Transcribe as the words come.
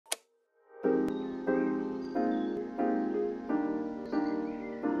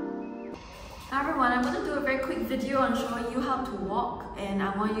Hi everyone, I'm going to do a very quick video on showing you how to walk, and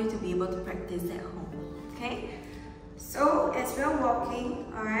I want you to be able to practice at home, okay? So as we're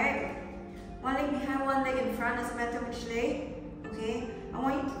walking, alright, one leg behind, one leg in front, doesn't matter which leg, okay? I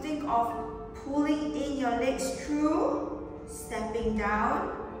want you to think of pulling in your legs through, stepping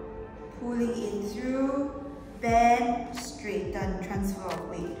down, pulling in through, bend, straighten, transfer of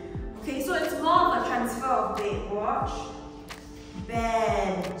weight. Okay, so it's more of a transfer of weight. Watch.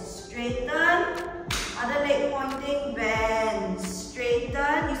 Bend, straighten, other leg pointing, bend,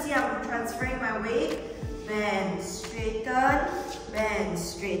 straighten. You see I'm transferring my weight. Bend, straighten, bend,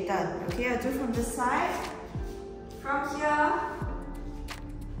 straighten. Okay, I'll do from this side. From here,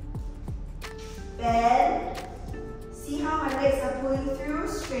 bend. See how my legs are pulling through,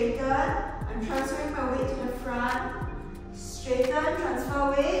 straighten. I'm transferring my weight to the front. Straighten,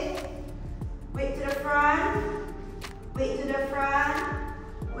 transfer weight. Weight to the front. Weight to the front,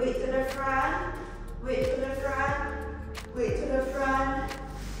 weight to the front, weight to the front, weight to the front.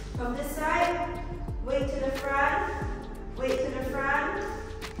 From this side, weight to the front, weight to the front,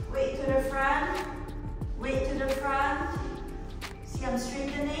 weight to the front, weight to the front. See, I'm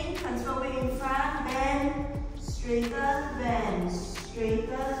straightening, transfer weight in front, bend, straighten, bend, straighten,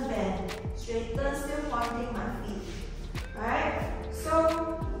 bend, straighten, still pointing my feet. Alright?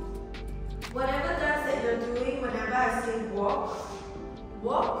 So, whatever dance that you're doing, whenever I say walk,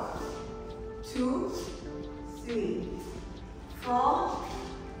 walk, 2, 3, 4,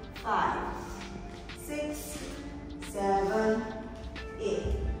 5, 6, 7, 8.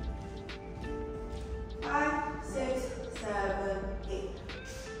 5, 6, 7, 8.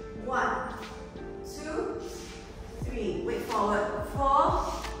 1, 2, 3. Wait forward.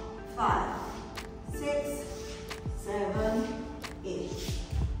 4, 5, 6, 7, 8.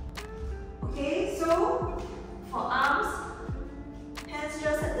 Okay, so for arms, hands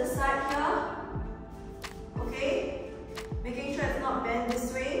just at the side here. Okay, making sure it's not bent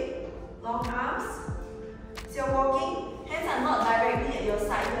this way. Long arms. So you're walking, hands are not directly at your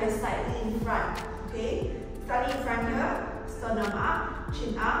side here, it's slightly in front. Okay, starting in front here, sternum up,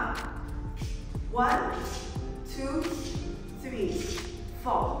 chin up. 1, 2, 3,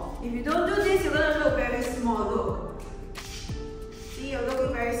 4. If you don't do this, you're gonna look very small. Look. See, you're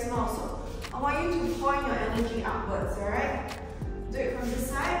looking very small. So I want you to point your energy upwards, alright? Do it from this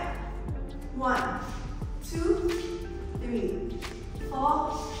side. 1, 2, 3,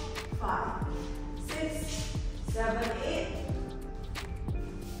 4, 5, 6, 7, 8.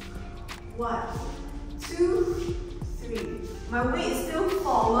 1, 2, 3. My weight is still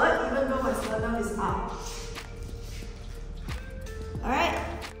forward even though my sternum is up. Alright?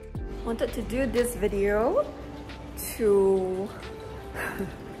 Wanted to do this video to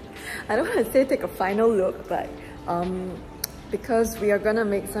I don't want to say take a final look, but because we are going to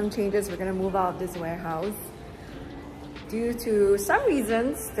make some changes, we're going to move out of this warehouse due to some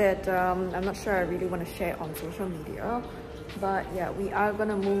reasons that I'm not sure I really want to share on social media. But yeah, we are going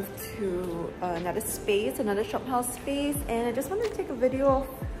to move to another space, another shophouse space, and I just wanted to take a video of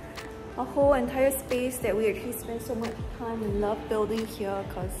a whole entire space that we actually spend so much time and love building here,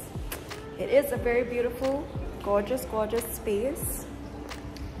 because it is a very beautiful, gorgeous space.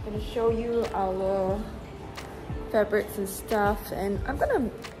 I'm gonna show you our fabrics and stuff, and I'm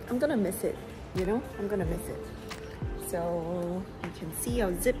gonna miss it, you know, I'm gonna miss it. So you can see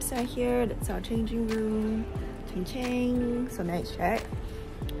our zips are here. That's our changing room. Ching ching, so nice, right?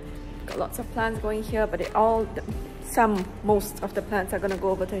 Got lots of plants going here, but most of the plants are gonna go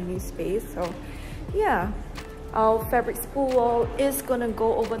over to a new space. So yeah, our fabric spool wall is gonna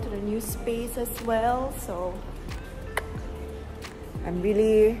go over to the new space as well. So I'm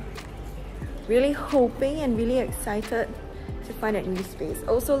really hoping and really excited to find a new space.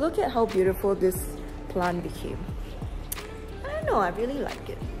 Also, look at how beautiful this plant became. I don't know, I really like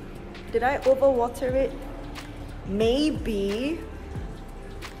it. Did I overwater it? Maybe.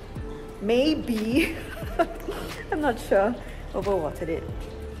 I'm not sure. Overwatered it.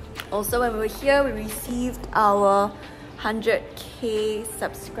 Also, when we were here, we received our 100K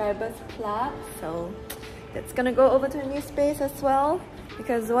subscribers plaque. So that's gonna go over to a new space as well,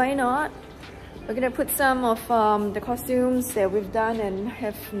 because why not? We're gonna put some of the costumes that we've done and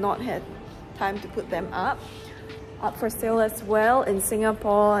have not had time to put them up for sale as well in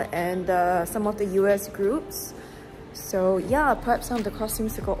Singapore and some of the US groups. So yeah, perhaps some of the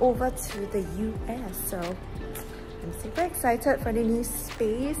costumes to go over to the US. So I'm super excited for the new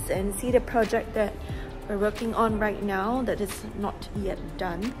space and see the project that we're working on right now that is not yet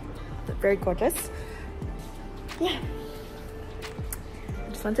done, but very gorgeous. Yeah, I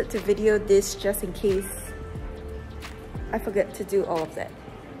just wanted to video this just in case I forget to do all of that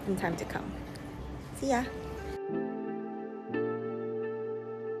in time to come. See ya.